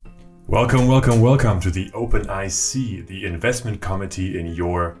Welcome to the OpenIC, the investment committee in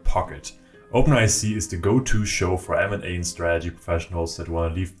your pocket. OpenIC is the go-to show for M&A and strategy professionals that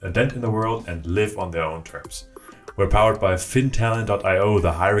want to leave a dent in the world and live on their own terms. We're powered by FinTalent.io,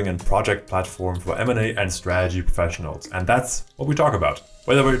 the hiring and project platform for M&A and strategy professionals. And that's what we talk about.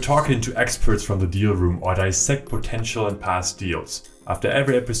 Whether we're talking to experts from the deal room or dissect potential and past deals, after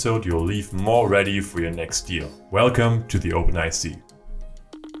every episode you'll leave more ready for your next deal. Welcome to the OpenIC.